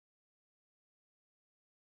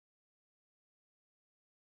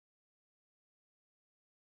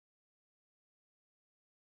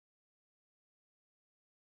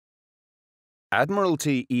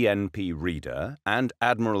Admiralty ENP Reader and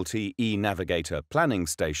Admiralty eNavigator Planning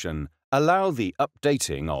Station allow the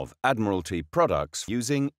updating of Admiralty products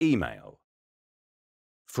using email.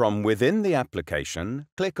 From within the application,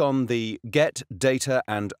 click on the Get Data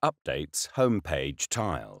and Updates homepage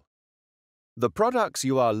tile. The products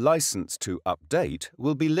you are licensed to update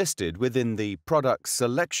will be listed within the Product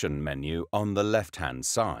Selection menu on the left-hand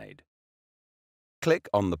side. Click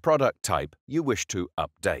on the product type you wish to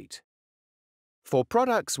update. For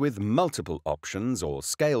products with multiple options or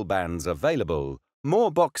scale bands available,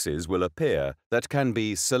 more boxes will appear that can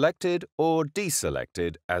be selected or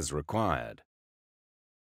deselected as required.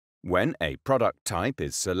 When a product type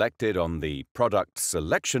is selected on the Product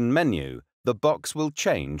Selection menu, the box will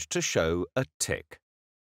change to show a tick.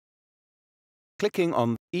 Clicking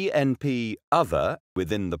on ENP Other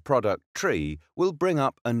within the product tree will bring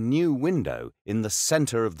up a new window in the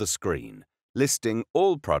center of the screen, listing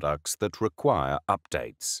all products that require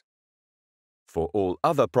updates. For all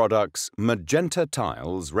other products, magenta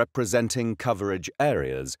tiles representing coverage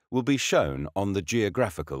areas will be shown on the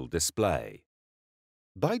geographical display.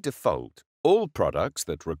 By default, all products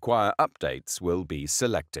that require updates will be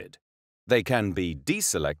selected. They can be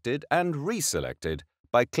deselected and reselected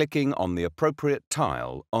by clicking on the appropriate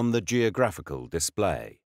tile on the geographical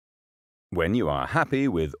display. When you are happy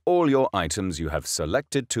with all your items you have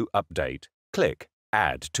selected to update, click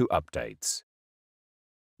Add to Updates.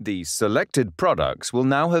 The selected products will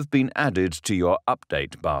now have been added to your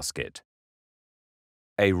update basket.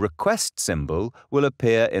 A request symbol will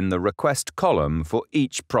appear in the request column for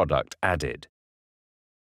each product added.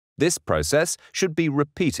 This process should be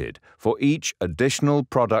repeated for each additional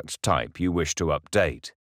product type you wish to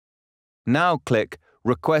update. Now click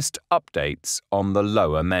Request Updates on the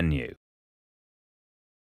lower menu.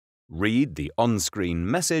 Read the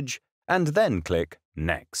on-screen message and then click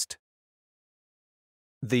Next.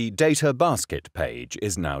 The Data Basket page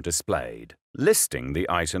is now displayed, listing the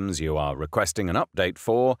items you are requesting an update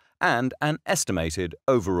for and an estimated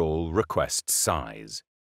overall request size.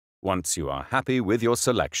 Once you are happy with your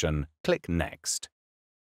selection, click Next.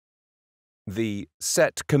 The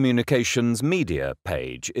Set Communications Media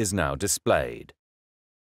page is now displayed.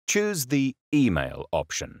 Choose the Email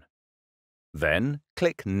option. Then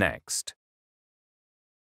click Next.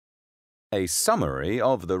 A summary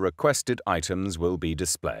of the requested items will be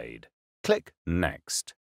displayed. Click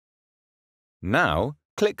Next. Now,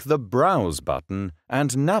 click the Browse button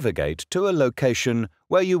and navigate to a location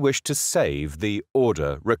where you wish to save the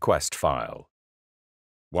order request file.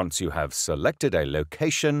 Once you have selected a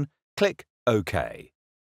location, click OK.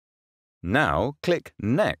 Now, click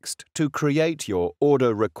Next to create your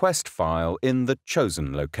order request file in the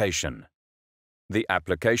chosen location. The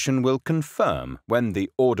application will confirm when the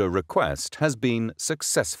order request has been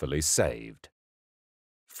successfully saved.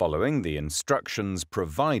 Following the instructions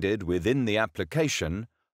provided within the application,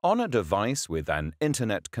 on a device with an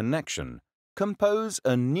internet connection, compose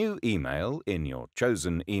a new email in your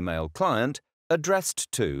chosen email client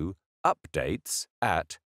addressed to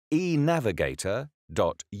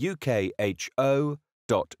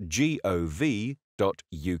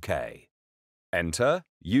updates@ukho.gov.uk. Enter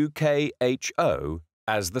UKHO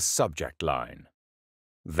as the subject line.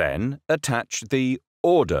 Then attach the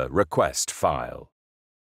order request file.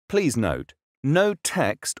 Please note, no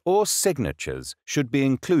text or signatures should be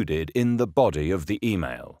included in the body of the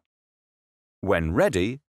email. When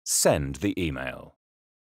ready, send the email.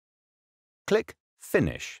 Click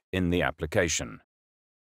Finish in the application.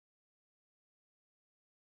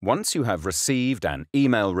 Once you have received an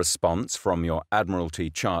email response from your Admiralty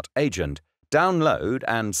chart agent, download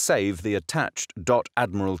and save the attached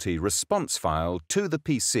 .admiralty response file to the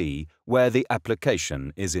PC where the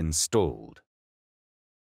application is installed.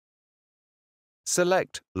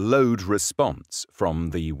 Select Load Response from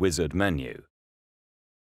the wizard menu.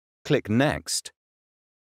 Click Next.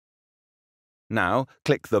 Now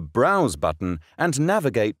click the Browse button and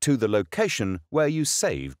navigate to the location where you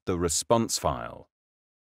saved the response file.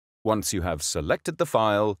 Once you have selected the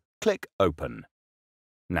file, click Open.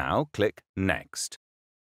 Now click Next.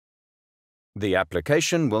 The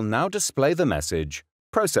application will now display the message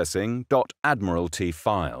Processing.Admiralty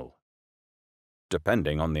file.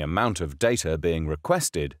 Depending on the amount of data being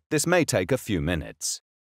requested, this may take a few minutes.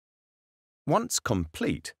 Once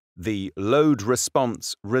complete, the Load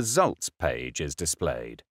Response Results page is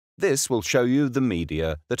displayed. This will show you the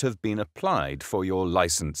media that have been applied for your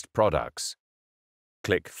licensed products.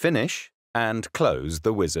 Click Finish and close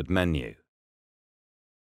the wizard menu.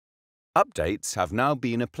 Updates have now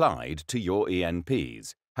been applied to your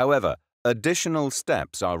ENPs. However, additional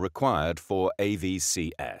steps are required for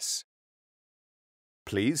AVCS.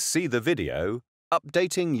 Please see the video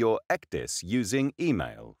Updating your ECDIS using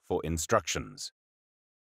email for instructions.